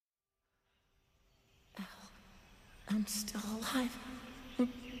I'm still alive.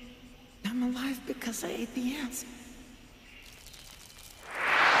 I'm alive because I ate the ants.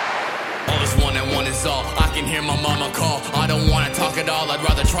 All is one and one is all. I can hear my mama call. I don't wanna talk at all. I'd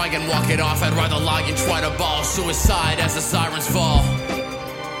rather try and walk it off. I'd rather lie and try to ball. Suicide as the sirens fall.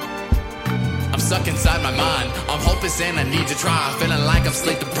 I'm stuck inside my mind. I'm hopeless and I need to try. I'm feeling like I'm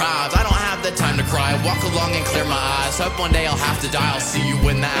sleep deprived. I don't have the time to cry. Walk along and clear my eyes. Hope one day I'll have to die. I'll see you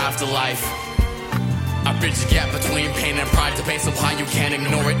in the afterlife. I bridge the gap between pain and pride. The pain so high you can't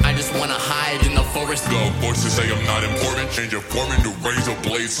ignore it. I just wanna hide in the forest. The voices say I'm not important. Change your form into razor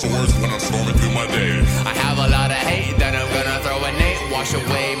blade swords when I'm storming through my day. I have a lot of hate that I'm gonna throw a nade. Wash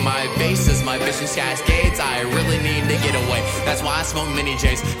away my bases, my vision's cascades. I really need to get away. That's why I smoke mini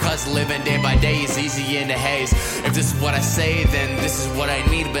J's. Cause living day by day is easy in the haze. If this is what I say, then this is what I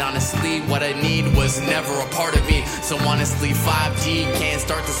need. But honestly, what I need was never a part of me. So honestly, 5G can't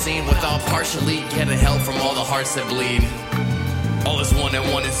start the scene without partially getting help from all the hearts that bleed. All is one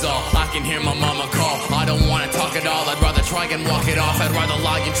and one is all. I can hear my mama call. I don't wanna talk at all. I'd rather try and walk it off. I'd rather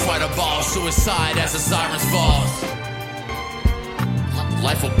lie and try to ball. Suicide as the sirens fall.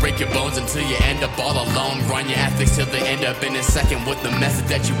 Life will break your bones until you end up all alone. Grind your ethics till they end up in a second with the method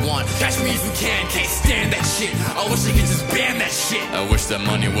that you want. Catch me if you can, can't stand that shit. I wish I could just ban that shit. I wish that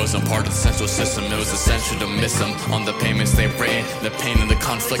money wasn't part of the central system. It was essential to miss them. On the payments they bring, the pain and the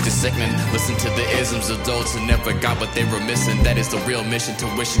conflict is sickening. Listen to the isms of those who never got what they were missing. That is the real mission,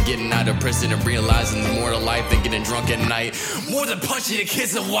 tuition, getting out of prison and realizing there's more to life than getting drunk at night. More than punching your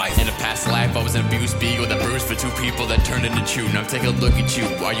kids and wife. In a past life, I was an abused beagle that bruised for two people that turned into chew. Now take a look at you.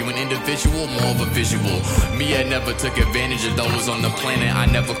 Are you an individual? More of a visual. Me, I never took advantage of those on the planet. I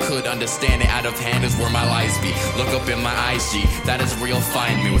never could understand it. Out of hand is where my lies be. Look up in my eyes, G. That is real,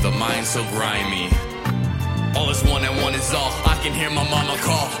 find me with a mind so grimy. All is one and one is all. I can hear my mama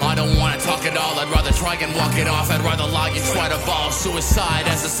call. I don't wanna talk at all. I'd rather try and walk it off. I'd rather lie and try to ball. Suicide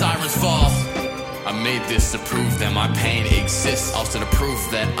as the sirens fall. I made this to prove that my pain exists. Also to prove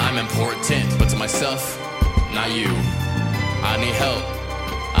that I'm important. But to myself, not you. I need help.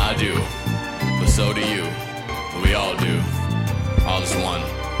 I do, but so do you. We all do. All is one.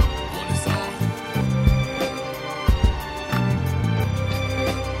 One is all.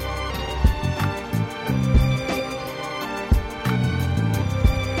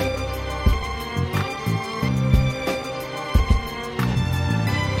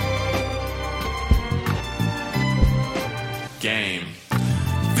 Game.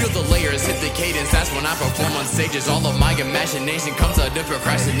 Feel the layers, hit the cadence, that's when I perform on stages. All of my imagination comes out of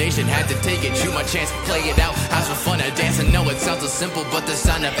procrastination. Had to take it, chew my chance, play it out, have some fun at dance. And know it sounds so simple, but the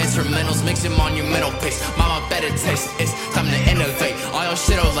sound of instrumentals makes it monumental pace. Mama, better taste, it's time to innovate. All your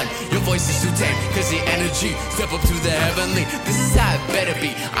shit, I was like, your voice is too tame. Cause the energy, step up to the heavenly. This is how it better be.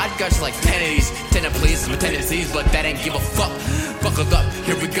 I'd gush like pennies, tend to please my tendencies, but that ain't give a fuck. Buckled up,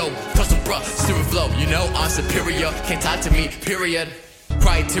 here we go, custom bruh, super flow. You know I'm superior, can't talk to me, period.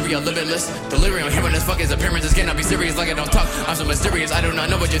 Criteria, limitless, delirium, hearing this fucking appearances cannot be serious like I don't talk. I'm so mysterious, I do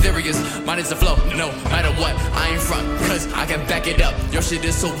not know what your theory is. Mine is the flow, no matter what, I ain't front, cause I can back it up. Your shit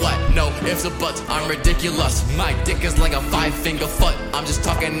is so what, no ifs or buts, I'm ridiculous. My dick is like a 5-finger foot. I'm just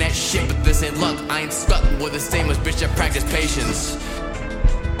talking that shit, but this ain't luck. I ain't stuck with the same as bitch that practice patience.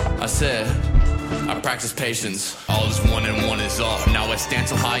 I said, I practice patience. All is one and one is all. Now I stand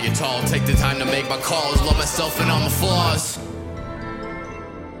so high and tall. Take the time to make my calls. Love myself and all my flaws.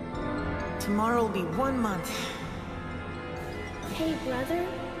 Tomorrow will be 1 month. Hey, brother.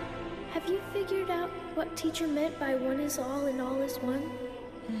 Have you figured out what teacher meant by one is all and all is one?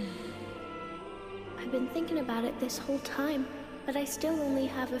 I've been thinking about it this whole time, but I still only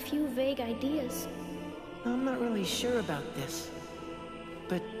have a few vague ideas. I'm not really sure about this.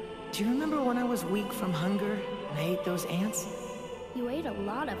 But do you remember when I was weak from hunger and I ate those ants? You ate a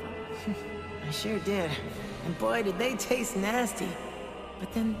lot of them. I sure did. And boy, did they taste nasty.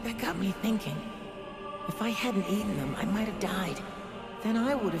 But then that got me thinking. If I hadn't eaten them, I might have died. Then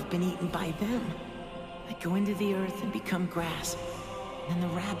I would have been eaten by them. I'd go into the earth and become grass. And then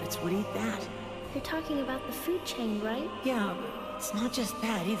the rabbits would eat that. You're talking about the food chain, right? Yeah, but it's not just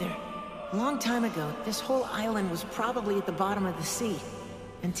that either. A long time ago, this whole island was probably at the bottom of the sea.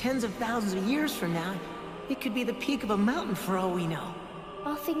 And tens of thousands of years from now, it could be the peak of a mountain for all we know.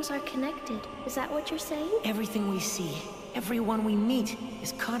 All things are connected. Is that what you're saying? Everything we see, everyone we meet,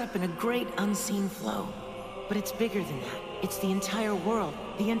 is caught up in a great unseen flow. But it's bigger than that. It's the entire world,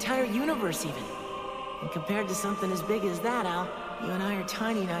 the entire universe even. And compared to something as big as that, Al, you and I are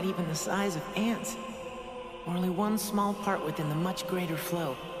tiny, not even the size of ants. We're only one small part within the much greater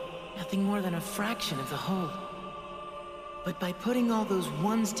flow. Nothing more than a fraction of the whole. But by putting all those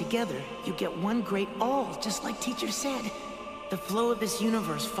ones together, you get one great all, just like Teacher said. The flow of this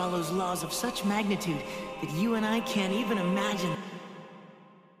universe follows laws of such magnitude that you and I can't even imagine.